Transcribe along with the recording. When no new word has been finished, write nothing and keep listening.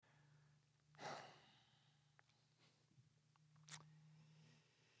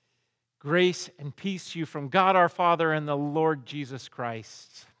Grace and peace to you from God our Father and the Lord Jesus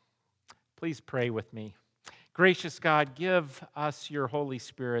Christ. Please pray with me. Gracious God, give us your Holy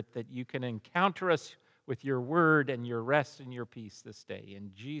Spirit that you can encounter us with your word and your rest and your peace this day. In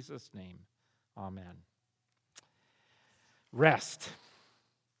Jesus' name, amen. Rest.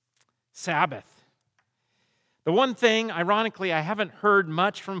 Sabbath. The one thing, ironically, I haven't heard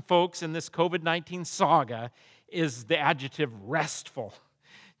much from folks in this COVID-19 saga is the adjective restful.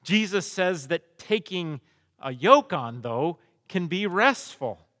 Jesus says that taking a yoke on, though, can be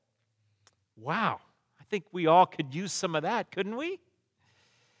restful. Wow, I think we all could use some of that, couldn't we?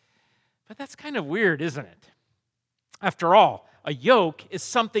 But that's kind of weird, isn't it? After all, a yoke is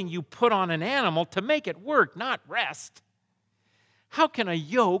something you put on an animal to make it work, not rest. How can a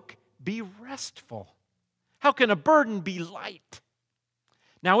yoke be restful? How can a burden be light?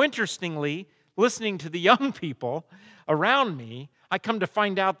 Now, interestingly, listening to the young people around me, I come to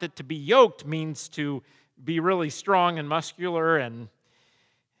find out that to be yoked means to be really strong and muscular, and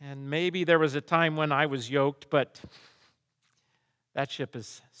maybe there was a time when I was yoked, but that ship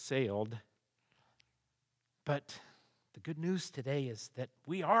has sailed. But the good news today is that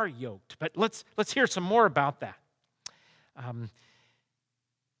we are yoked. But let's hear some more about that.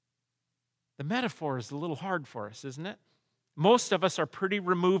 The metaphor is a little hard for us, isn't it? Most of us are pretty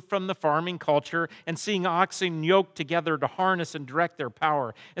removed from the farming culture and seeing oxen yoked together to harness and direct their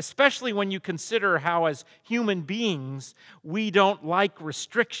power, especially when you consider how, as human beings, we don't like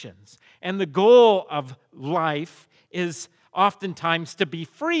restrictions. And the goal of life is oftentimes to be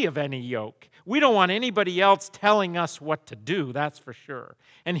free of any yoke. We don't want anybody else telling us what to do, that's for sure.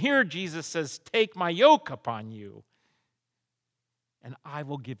 And here Jesus says, "Take my yoke upon you, and I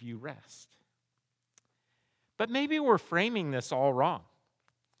will give you rest." But maybe we're framing this all wrong.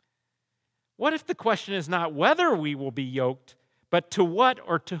 What if the question is not whether we will be yoked, but to what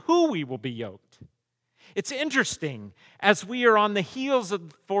or to who we will be yoked? It's interesting, as we are on the heels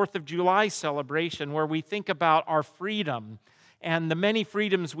of the 4th of July celebration, where we think about our freedom and the many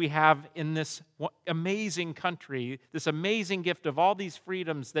freedoms we have in this amazing country, this amazing gift of all these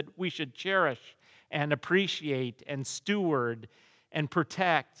freedoms that we should cherish and appreciate and steward and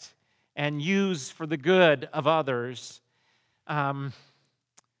protect and use for the good of others.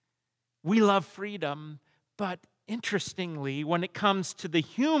 We love freedom, but interestingly, when it comes to the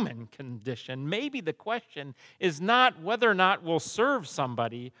human condition, maybe the question is not whether or not we'll serve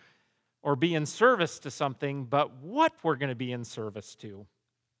somebody or be in service to something, but what we're going to be in service to.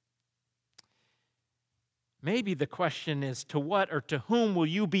 Maybe the question is, to what or to whom will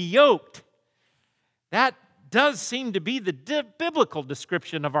you be yoked? That does seem to be the biblical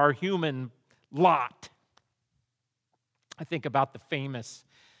description of our human lot. I think about the famous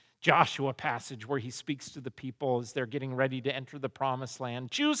Joshua passage where he speaks to the people as they're getting ready to enter the promised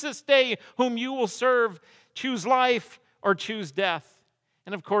land. "Choose this day whom you will serve. Choose life or choose death."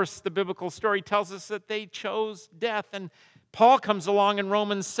 And of course, the biblical story tells us that they chose death. And Paul comes along in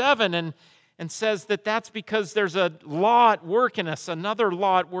Romans 7 and says that that's because there's a law at work in us, another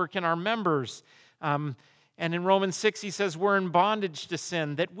law at work in our members. And in Romans 6, he says we're in bondage to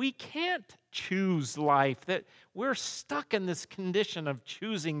sin, that we can't choose life, that we're stuck in this condition of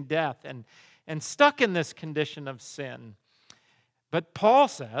choosing death and stuck in this condition of sin. But Paul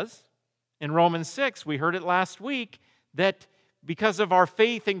says in Romans 6, we heard it last week, that because of our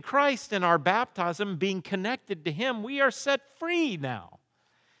faith in Christ and our baptism being connected to Him, we are set free now.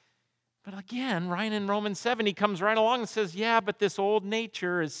 But again, right in Romans 7, he comes right along and says, yeah, but this old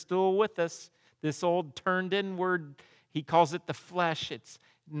nature is still with us. This old turned inward, he calls it the flesh. It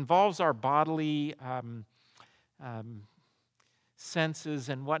involves our bodily senses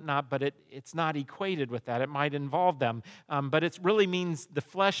and whatnot, but it's not equated with that. It might involve them. But it really means, the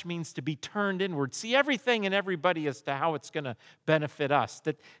flesh means to be turned inward. See everything and everybody as to how it's going to benefit us.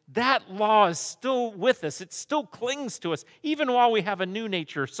 That law is still with us. It still clings to us, even while we have a new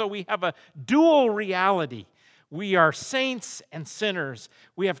nature. So we have a dual reality. We are saints and sinners.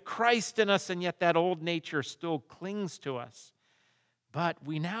 We have Christ in us, and yet that old nature still clings to us. But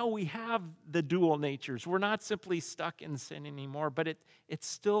we have the dual natures. We're not simply stuck in sin anymore, but it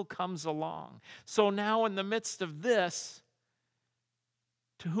still comes along. So now in the midst of this,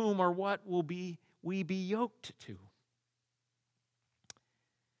 to whom or what will we be yoked to?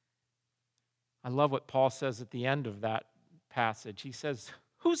 I love what Paul says at the end of that passage. He says,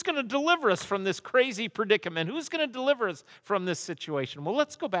 who's going to deliver us from this crazy predicament? Who's going to deliver us from this situation? Well,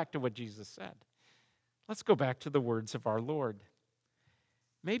 let's go back to what Jesus said. Let's go back to the words of our Lord.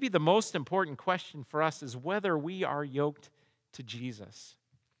 Maybe the most important question for us is whether we are yoked to Jesus.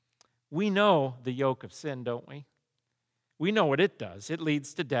 We know the yoke of sin, don't we? We know what it does. It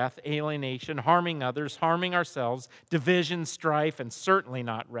leads to death, alienation, harming others, harming ourselves, division, strife, and certainly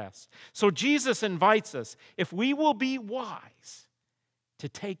not rest. So Jesus invites us, if we will be wise, to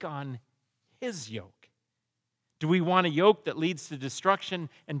take on his yoke. Do we want a yoke that leads to destruction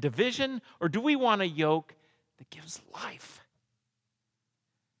and division, or do we want a yoke that gives life?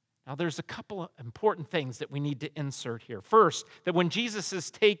 Now, there's a couple of important things that we need to insert here. First, that when Jesus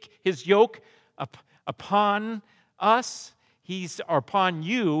says take his yoke upon us, or upon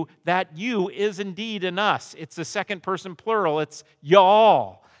you, that you is indeed in us. It's the second person plural. It's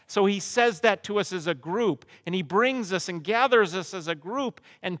y'all. So he says that to us as a group, and he brings us and gathers us as a group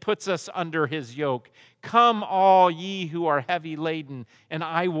and puts us under his yoke. Come all ye who are heavy laden, and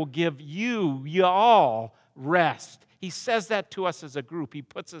I will give y'all rest. He says that to us as a group. He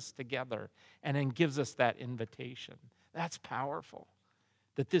puts us together and then gives us that invitation. That's powerful.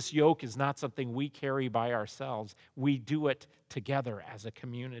 That this yoke is not something we carry by ourselves. We do it together as a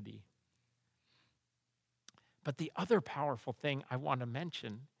community. But the other powerful thing I want to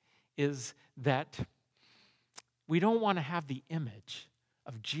mention is that we don't want to have the image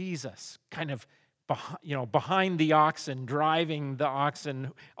of Jesus kind of behind the oxen, driving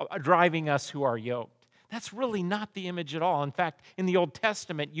us who are yoked. That's really not the image at all. In fact, in the Old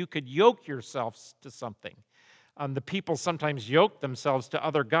Testament, you could yoke yourselves to something. The people sometimes yoked themselves to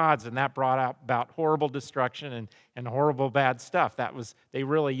other gods, and that brought about horrible destruction and horrible bad stuff. They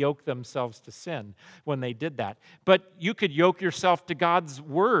really yoked themselves to sin when they did that. But you could yoke yourself to God's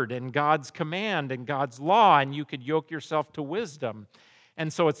word and God's command and God's law, and you could yoke yourself to wisdom.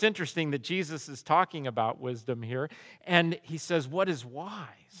 And so it's interesting that Jesus is talking about wisdom here, and he says, what is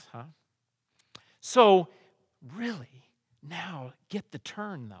wise? So really, now get the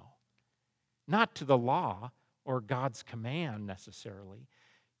turn, though. Not to the law or God's command necessarily,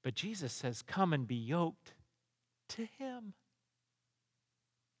 but Jesus says, come and be yoked to him.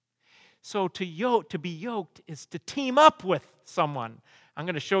 So to be yoked is to team up with someone. I'm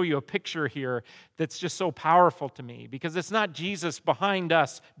going to show you a picture here that's just so powerful to me, because it's not Jesus behind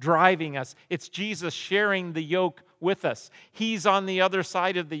us driving us. It's Jesus sharing the yoke with us. He's on the other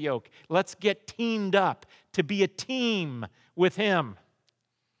side of the yoke. Let's get teamed up to be a team with him.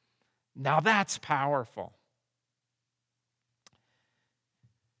 Now that's powerful.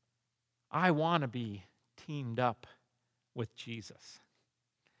 I want to be teamed up with Jesus.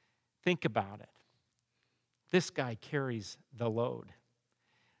 Think about it. This guy carries the load.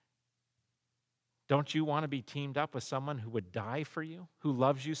 Don't you want to be teamed up with someone who would die for you, who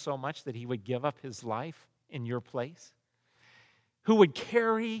loves you so much that he would give up his life in your place? Who would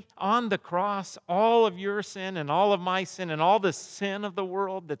carry on the cross all of your sin and all of my sin and all the sin of the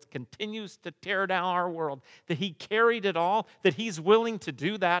world that continues to tear down our world, that he carried it all, that he's willing to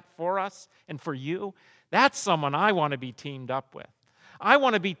do that for us and for you? That's someone I want to be teamed up with. I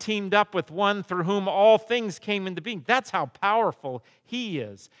want to be teamed up with one through whom all things came into being. That's how powerful he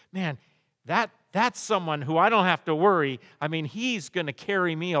is. Man, that's someone who I don't have to worry. I mean, he's going to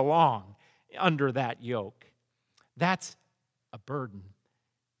carry me along under that yoke. That's a burden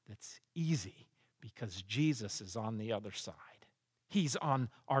that's easy because Jesus is on the other side. He's on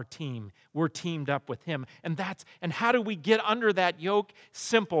our team. We're teamed up with him. And how do we get under that yoke?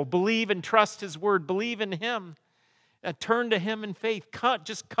 Simple. Believe and trust his word. Believe in him. Turn to him in faith.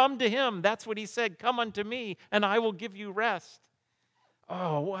 Just come to him. That's what he said. Come unto me, and I will give you rest.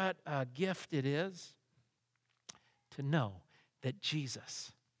 Oh, what a gift it is to know that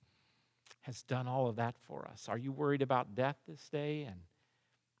Jesus has done all of that for us. Are you worried about death this day and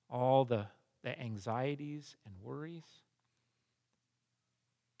all the anxieties and worries?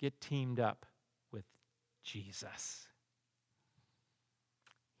 Get teamed up with Jesus.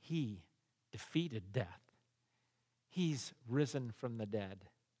 He defeated death. He's risen from the dead.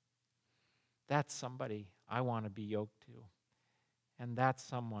 That's somebody I want to be yoked to. And that's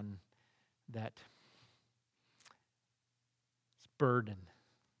someone that his burden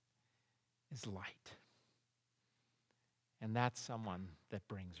is light. And that's someone that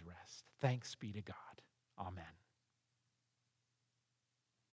brings rest. Thanks be to God. Amen.